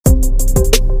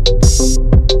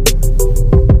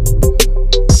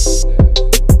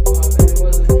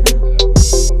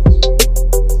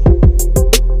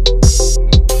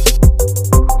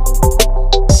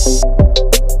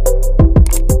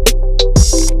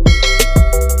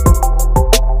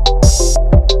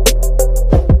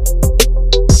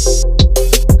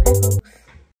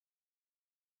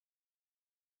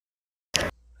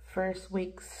first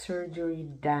week surgery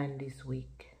done this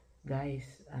week, guys.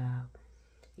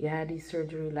 You had this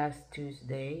surgery last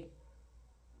Tuesday,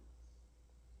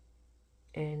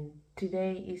 and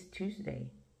today is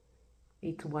Tuesday.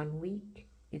 It's 1 week.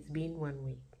 It's been 1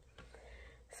 week.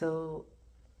 So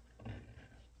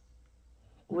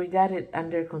we got it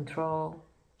under control.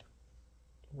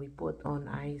 We put on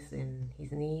ice in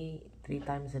his knee 3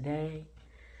 times a day.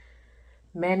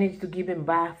 Managed to give him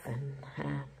bath,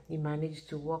 and he managed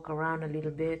to walk around a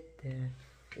little bit.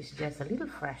 It's just a little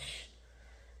fresh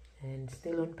and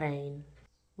still in pain.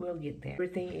 We'll get there.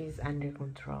 Everything is under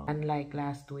control. Unlike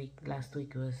last week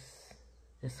was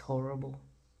just horrible.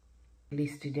 At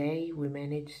least today we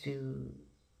managed to,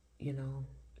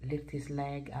 lift his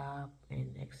leg up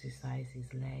and exercise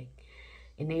his leg.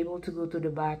 And able to go to the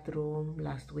bathroom.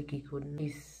 Last week he couldn't.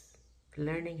 He's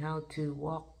learning how to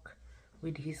walk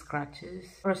with his crutches.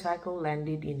 Motorcycle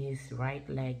landed in his right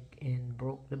leg and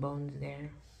broke the bones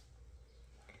there.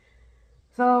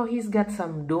 So he's got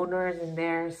some donors in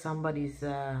there. Somebody's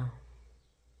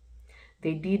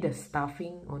they did a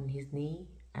stuffing on his knee.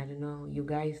 I don't know, you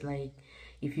guys, like,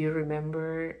 if you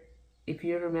remember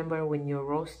when you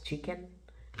roast chicken,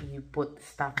 you put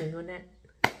stuffing on it.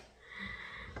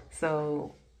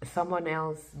 So someone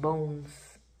else's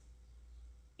bones,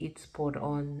 it's put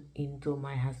on into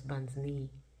my husband's knee.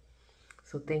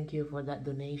 So thank you for that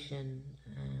donation.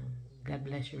 God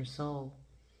bless your soul.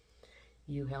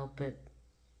 You help it.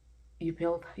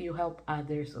 You help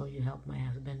others, or you help my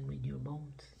husband with your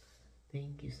bones.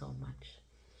 Thank you so much.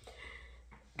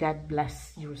 God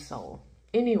bless your soul.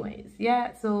 Anyways,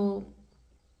 yeah, so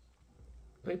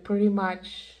we pretty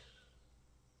much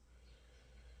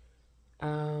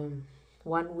 1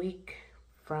 week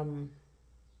from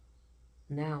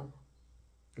now.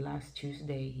 Last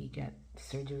Tuesday he got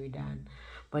surgery done,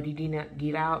 but he did not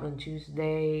get out on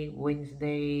Tuesday.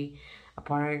 Wednesday,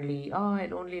 apparently,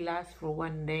 it only lasts for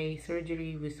 1 day.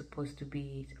 Surgery was supposed to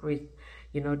be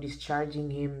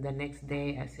discharging him the next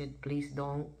day. I said, please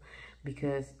don't,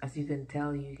 because as you can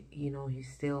tell,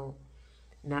 he's still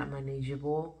not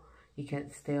manageable. He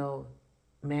can still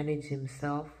manage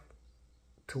himself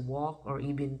to walk or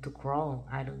even to crawl.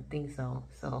 I don't think so.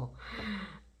 So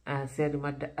I said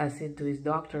to his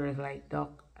doctor, like,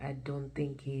 doc, I don't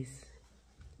think he's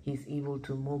able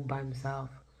to move by himself.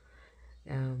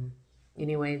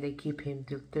 Anyway, they keep him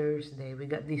till Thursday. We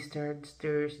got discharged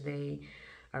Thursday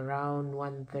around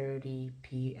 1:30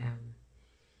 p.m.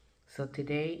 So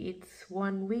today it's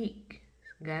 1 week.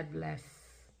 God bless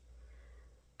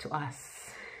to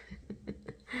us.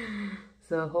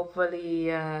 So hopefully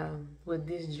with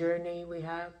this journey we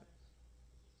have,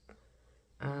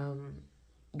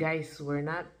 guys, we're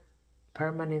not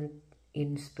permanent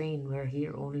in Spain. We're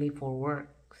here only for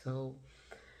work. So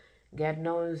God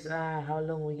knows how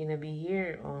long we're gonna be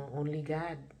here. Only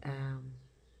God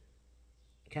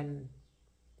can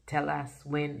tell us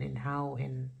when and how,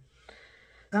 and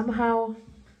somehow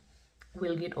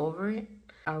we'll get over it.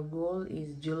 Our goal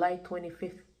is July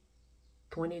 25th,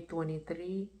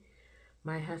 2023.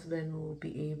 My husband will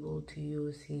be able to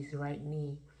use his right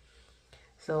knee.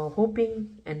 So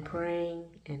hoping and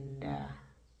praying, and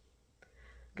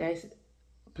guys,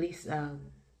 please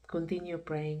continue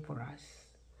praying for us.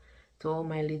 To all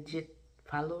my legit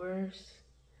followers,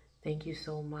 thank you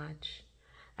so much.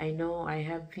 I know I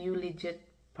have few legit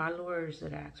followers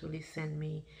that actually send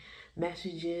me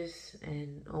messages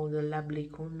and all the lovely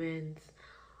comments,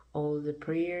 all the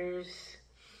prayers.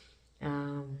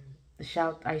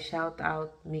 I shout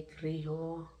out Mick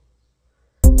Rijo,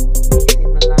 Missy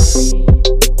Malari.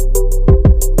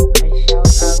 I shout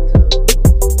out to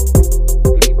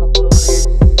Filipa Flores.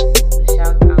 A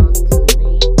shout out to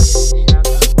Nate. A shout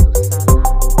out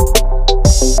to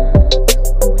Sana,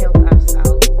 who helped us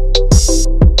out most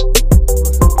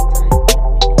of the time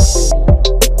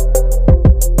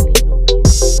when we need Lino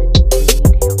kids when we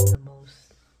need help the most.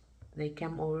 They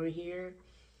come over here.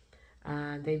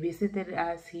 They visited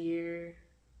us here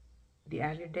the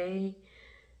other day,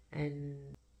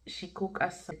 and she cooked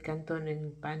us canton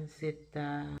and pancit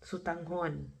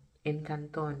sutanghon and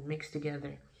canton mixed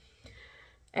together.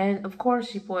 And of course,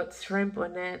 she put shrimp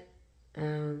on it.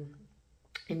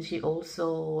 And she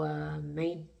also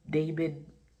made David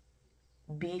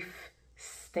beef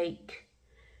steak.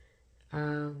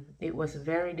 It was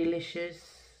very delicious,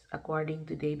 according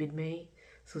to David May.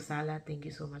 Susala, thank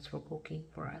you so much for cooking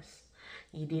for us.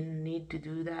 You didn't need to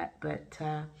do that, but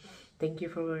thank you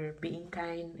for being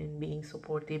kind and being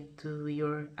supportive to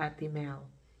your Ate Mel.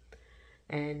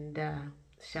 And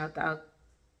shout out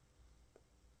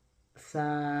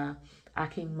sa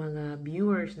aking mga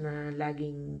viewers na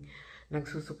laging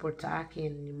nagsusupport sa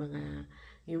akin,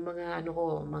 yung mga ano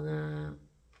ko, mga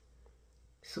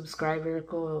subscriber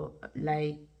ko,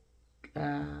 like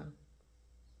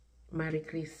Marie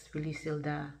Chris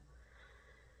Felicilda,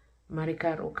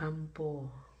 Maricar Ocampo,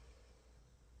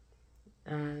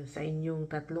 sa inyong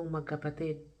tatlong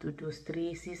magkapatid, to those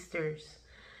 3 sisters.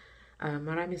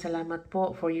 Maraming salamat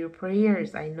po for your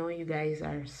prayers. I know you guys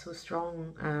are so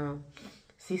strong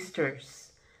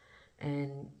sisters.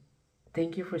 And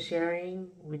thank you for sharing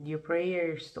with your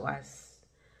prayers to us.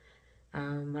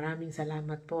 Maraming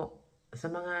salamat po. Sa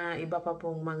mga iba pa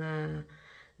pong mga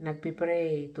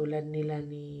nagpipray tulad nila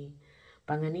ni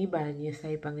Panganiban,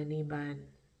 Yesay Panganiban.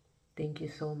 Thank you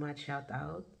so much. Shout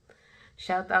out.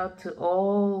 Shout out to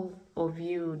all of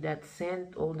you that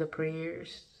sent all the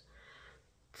prayers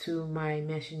to my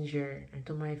messenger and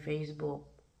to my Facebook.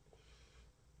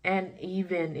 And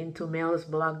even into Mel's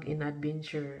blog in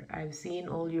adventure. I've seen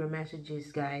all your messages,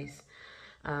 guys.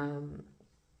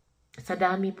 Sa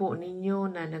dami po ninyo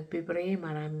na nagpipray,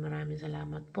 maraming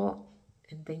salamat po.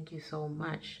 And thank you so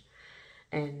much.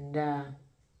 And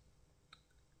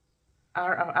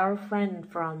our friend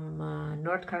from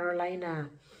North Carolina,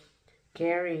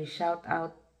 Carrie, shout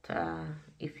out.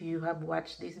 If you have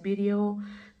watched this video,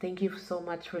 thank you so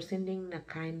much for sending a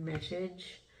kind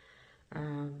message.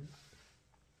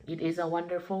 It is a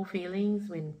wonderful feeling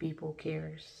when people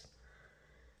cares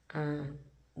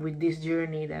with this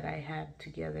journey that I have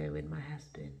together with my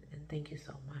husband. And thank you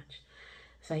so much.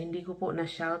 Sa hindi ko po na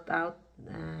shout out,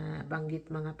 banggit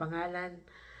mga pangalan,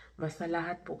 basta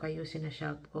lahat po kayo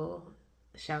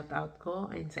shout out ko,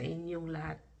 and sa inyong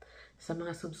lahat, sa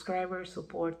mga subscribers,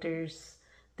 supporters,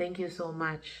 thank you so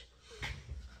much.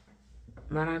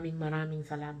 Maraming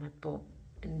salamat po.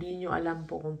 Hindi nyo alam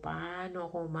po kung paano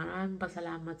ako maraming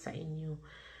pasalamat sa inyo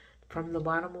from the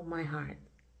bottom of my heart.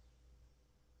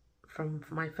 From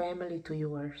my family to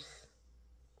yours.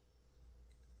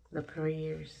 The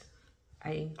prayers,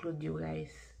 I include you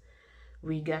guys.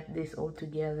 We got this all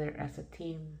together as a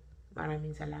team.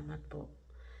 Maraming salamat po.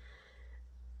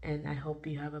 And I hope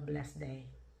you have a blessed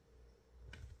day.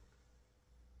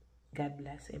 God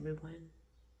bless everyone.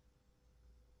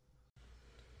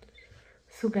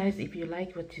 So guys, if you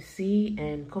like what you see,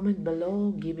 and comment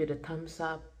below, give it a thumbs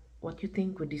up. What you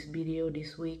think with this video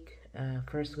this week,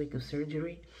 first week of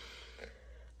surgery.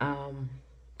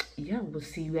 Yeah, we'll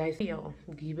see you guys.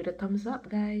 Give it a thumbs up,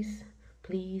 guys,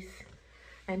 please,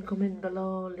 and comment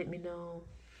below. Let me know.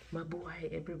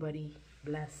 Mabuhay, everybody.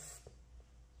 Blessed.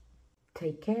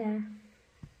 Take care.